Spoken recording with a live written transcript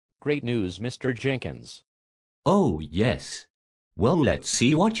Great news, Mr. Jenkins. Oh, yes. Well, let's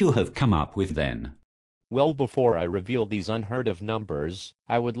see what you have come up with then. Well, before I reveal these unheard of numbers,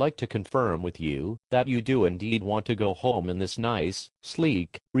 I would like to confirm with you that you do indeed want to go home in this nice,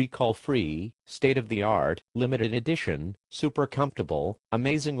 sleek, recall-free, state-of-the-art, limited edition, super comfortable,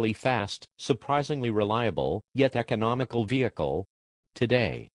 amazingly fast, surprisingly reliable, yet economical vehicle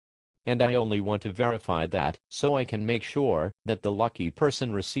today. And I only want to verify that, so I can make sure that the lucky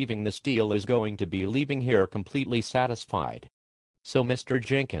person receiving this deal is going to be leaving here completely satisfied. So Mr.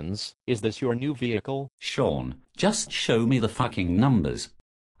 Jenkins, is this your new vehicle? Sean, just show me the fucking numbers.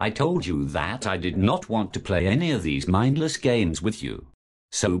 I told you that I did not want to play any of these mindless games with you.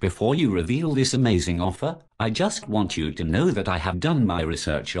 So before you reveal this amazing offer, I just want you to know that I have done my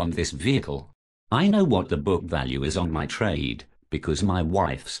research on this vehicle. I know what the book value is on my trade, because my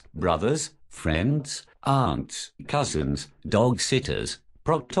wife's brothers, friends, aunts, cousins, dog sitters,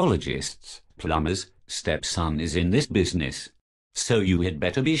 proctologists, plumbers, stepson is in this business. So you had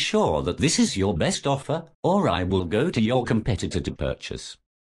better be sure that this is your best offer, or I will go to your competitor to purchase.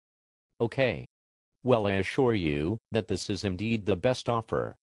 Okay. Well, I assure you that this is indeed the best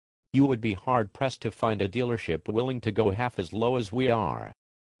offer. You would be hard-pressed to find a dealership willing to go half as low as we are.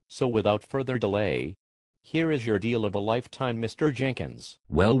 So without further delay, here is your deal of a lifetime, Mr. Jenkins.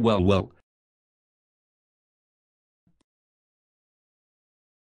 Well.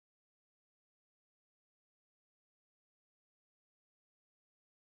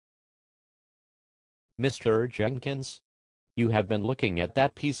 Mr. Jenkins? You have been looking at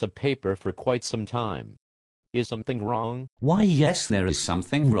that piece of paper for quite some time. Is something wrong? Why, yes, there is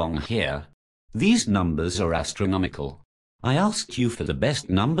something wrong here. These numbers are astronomical. I asked you for the best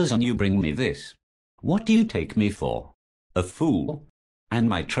numbers and you bring me this. What do you take me for? A fool? And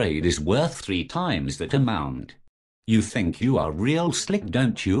my trade is worth 3 times that amount. You think you are real slick,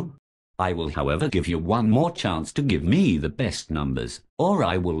 don't you? I will, however, give you one more chance to give me the best numbers, or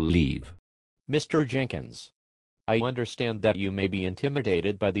I will leave. Mr. Jenkins, I understand that you may be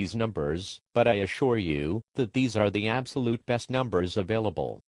intimidated by these numbers, but I assure you that these are the absolute best numbers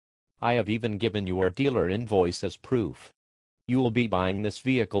available. I have even given you our dealer invoice as proof. You will be buying this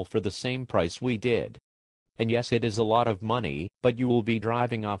vehicle for the same price we did. And yes, it is a lot of money, but you will be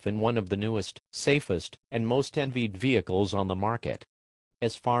driving off in one of the newest, safest, and most envied vehicles on the market.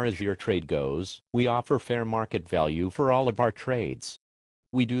 As far as your trade goes, we offer fair market value for all of our trades.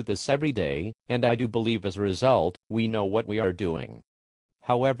 We do this every day, and I do believe as a result, we know what we are doing.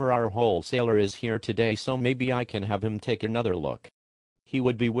 However, our wholesaler is here today, so maybe I can have him take another look. He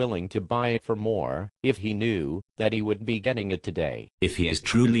would be willing to buy it for more if he knew that he would be getting it today. If he is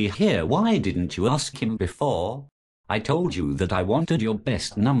truly here, why didn't you ask him before? I told you that I wanted your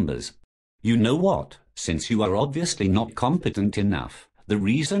best numbers. You know what? Since you are obviously not competent enough, the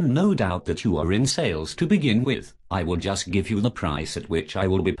reason no doubt that you are in sales to begin with, I will just give you the price at which I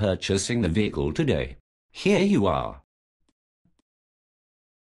will be purchasing the vehicle today. Here you are.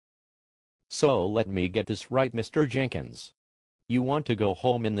 So let me get this right, Mr. Jenkins. You want to go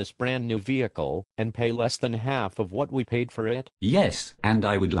home in this brand new vehicle and pay less than half of what we paid for it? Yes, and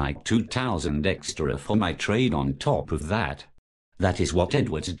I would like 2,000 extra for my trade on top of that. That is what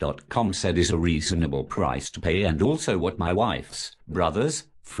Edwards.com said is a reasonable price to pay, and also what my wife's brothers,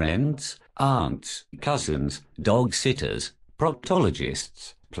 friends, aunts, cousins, dog sitters,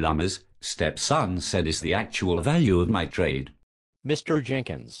 proctologists, plumbers, stepson said is the actual value of my trade. Mr.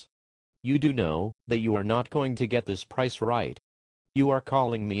 Jenkins, you do know that you are not going to get this price right. You are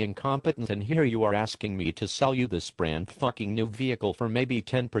calling me incompetent, and here you are asking me to sell you this brand fucking new vehicle for maybe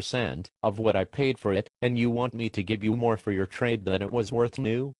 10% of what I paid for it, and you want me to give you more for your trade than it was worth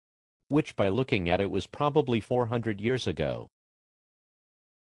new? Which, by looking at it, was probably 400 years ago.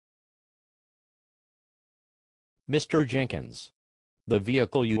 Mr. Jenkins, the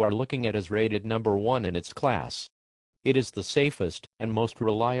vehicle you are looking at is rated number 1 in its class. It is the safest and most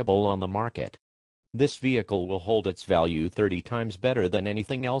reliable on the market. This vehicle will hold its value 30 times better than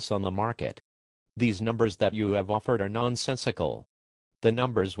anything else on the market. These numbers that you have offered are nonsensical. The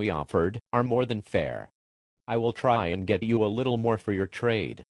numbers we offered are more than fair. I will try and get you a little more for your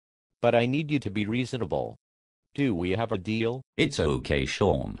trade. But I need you to be reasonable. Do we have a deal? It's okay,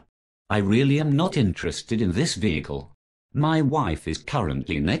 Sean. I really am not interested in this vehicle. My wife is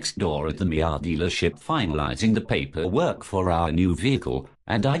currently next door at the Mia dealership finalizing the paperwork for our new vehicle,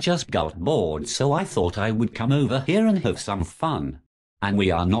 and I just got bored, so I thought I would come over here and have some fun. And we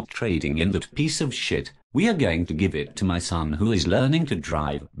are not trading in that piece of shit. We are going to give it to my son, who is learning to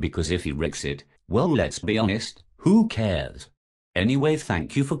drive, because if he wrecks it, well, let's be honest, who cares? Anyway,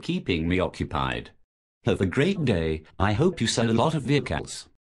 thank you for keeping me occupied. Have a great day. I hope you sell a lot of vehicles.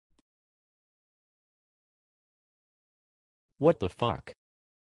 What the fuck?